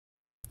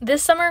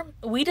This summer,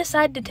 we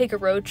decided to take a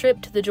road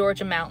trip to the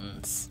Georgia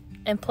mountains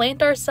and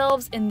plant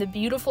ourselves in the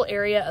beautiful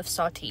area of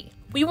Sautee.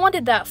 We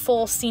wanted that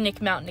full scenic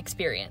mountain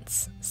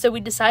experience, so we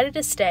decided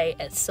to stay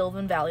at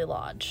Sylvan Valley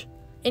Lodge.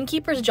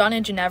 Innkeepers John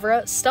and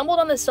Ginevra stumbled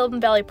on the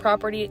Sylvan Valley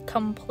property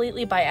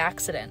completely by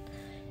accident,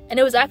 and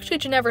it was actually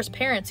Ginevra's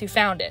parents who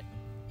found it,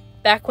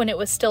 back when it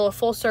was still a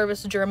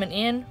full-service German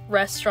inn,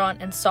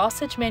 restaurant, and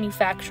sausage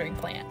manufacturing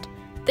plant.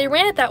 They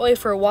ran it that way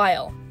for a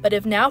while, but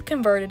have now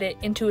converted it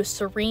into a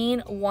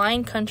serene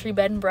wine country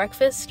bed and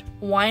breakfast,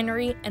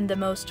 winery, and the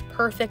most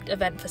perfect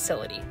event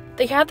facility.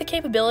 They have the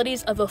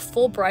capabilities of a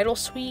full bridal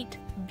suite,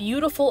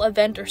 beautiful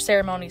event or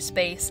ceremony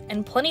space,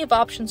 and plenty of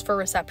options for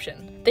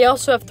reception. They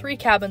also have 3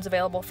 cabins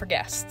available for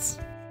guests.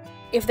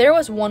 If there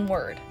was one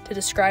word to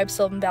describe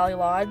Sylvan Valley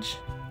Lodge,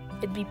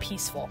 it'd be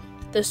peaceful.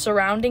 The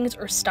surroundings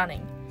are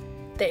stunning.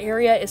 The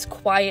area is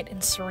quiet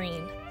and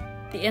serene.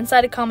 The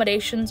inside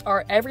accommodations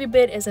are every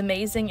bit as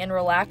amazing and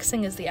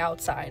relaxing as the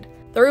outside.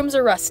 The rooms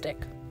are rustic,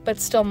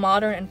 but still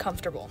modern and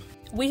comfortable.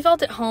 We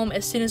felt at home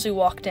as soon as we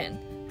walked in.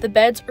 The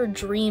beds are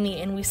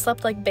dreamy and we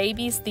slept like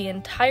babies the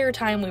entire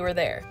time we were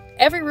there.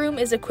 Every room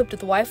is equipped with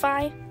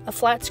Wi-Fi, a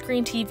flat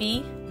screen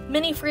TV,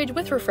 mini fridge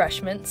with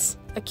refreshments,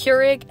 a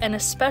Keurig, and a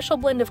special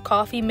blend of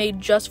coffee made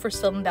just for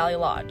Sylvan Valley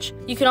Lodge.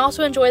 You can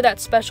also enjoy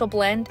that special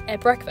blend at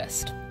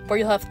breakfast, where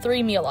you'll have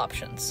 3 meal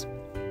options.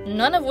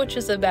 None of which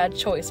is a bad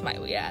choice, might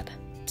we add.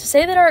 To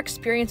say that our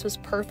experience was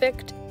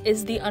perfect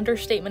is the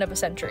understatement of a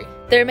century.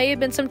 There may have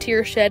been some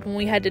tears shed when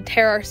we had to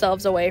tear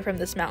ourselves away from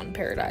this mountain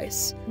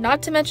paradise.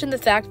 Not to mention the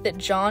fact that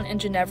John and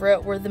Ginevra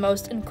were the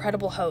most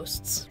incredible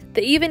hosts.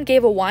 They even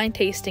gave a wine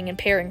tasting and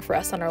pairing for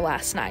us on our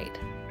last night.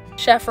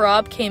 Chef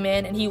Rob came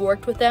in and he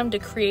worked with them to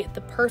create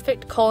the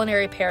perfect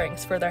culinary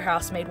pairings for their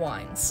house-made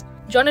wines.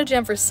 John and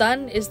Ginevra's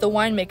son is the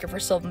winemaker for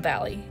Sylvan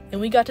Valley, and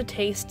we got to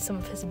taste some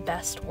of his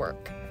best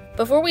work.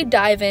 Before we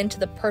dive into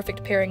the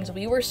perfect pairings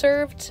we were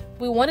served,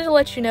 we wanted to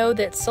let you know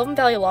that Sylvan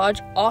Valley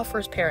Lodge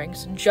offers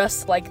pairings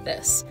just like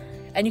this,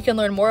 and you can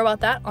learn more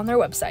about that on their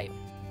website.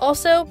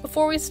 Also,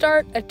 before we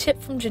start, a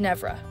tip from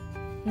Ginevra.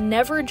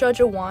 Never judge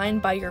a wine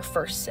by your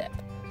first sip.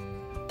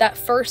 That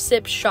first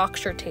sip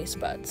shocks your taste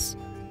buds.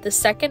 The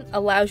second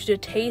allows you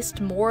to taste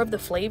more of the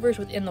flavors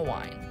within the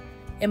wine.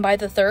 And by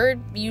the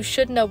third, you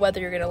should know whether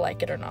you're going to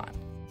like it or not.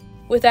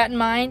 With that in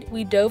mind,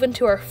 we dove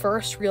into our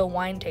first real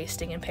wine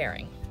tasting and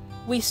pairing.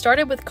 We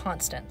started with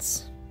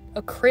Constance,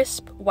 a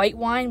crisp white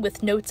wine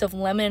with notes of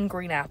lemon and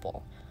green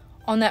apple.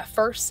 On that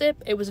first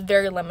sip, it was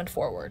very lemon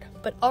forward,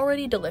 but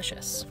already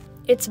delicious.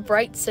 Its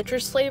bright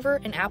citrus flavor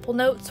and apple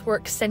notes were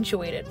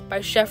accentuated by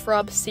Chef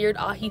Rob's seared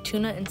ahi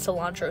tuna and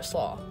cilantro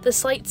slaw. The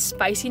slight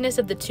spiciness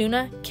of the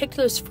tuna kicked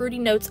those fruity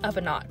notes up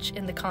a notch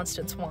in the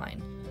Constance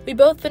wine. We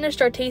both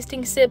finished our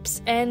tasting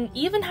sips and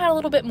even had a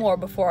little bit more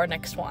before our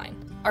next wine.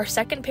 Our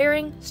second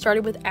pairing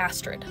started with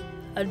Astrid,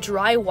 a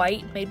dry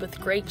white made with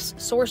grapes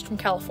sourced from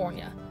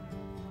California.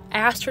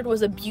 Astrid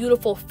was a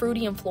beautiful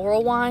fruity and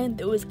floral wine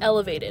that was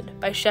elevated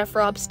by Chef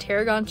Rob's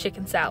tarragon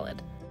chicken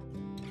salad.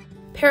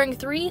 Pairing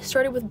 3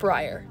 started with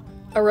Briar,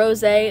 a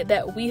rosé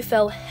that we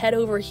fell head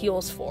over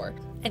heels for,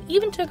 and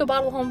even took a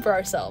bottle home for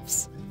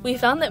ourselves. We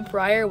found that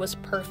Briar was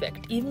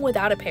perfect, even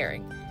without a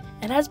pairing,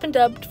 and has been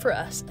dubbed for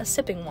us a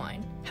sipping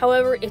wine.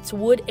 However, its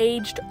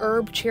wood-aged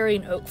herb, cherry,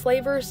 and oak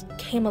flavors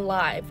came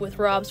alive with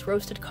Rob's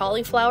roasted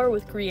cauliflower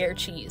with Gruyere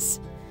cheese.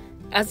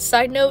 As a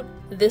side note,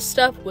 this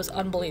stuff was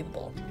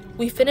unbelievable.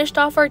 We finished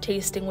off our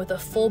tasting with a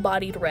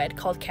full-bodied red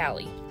called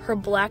Callie. Her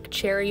black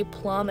cherry,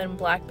 plum, and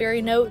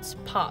blackberry notes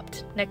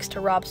popped next to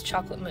Rob's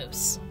chocolate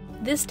mousse.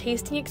 This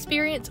tasting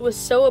experience was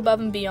so above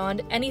and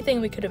beyond anything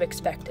we could have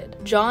expected.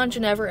 John,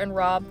 Ginevra, and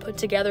Rob put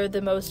together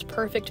the most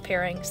perfect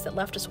pairings that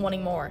left us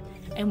wanting more,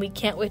 and we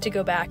can't wait to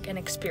go back and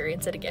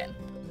experience it again.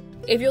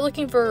 If you're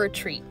looking for a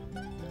retreat,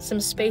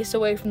 some space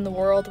away from the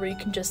world where you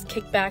can just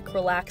kick back,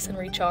 relax, and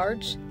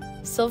recharge,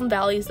 Sylvan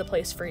Valley is the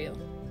place for you.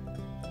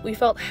 We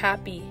felt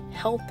happy,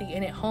 healthy,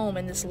 and at home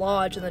in this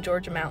lodge in the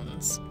Georgia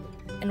mountains,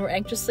 and we're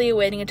anxiously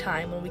awaiting a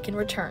time when we can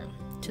return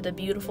to the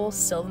beautiful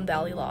Sylvan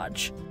Valley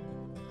Lodge.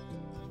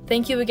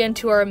 Thank you again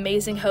to our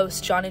amazing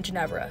hosts, John and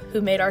Ginevra,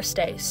 who made our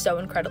stay so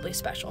incredibly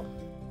special.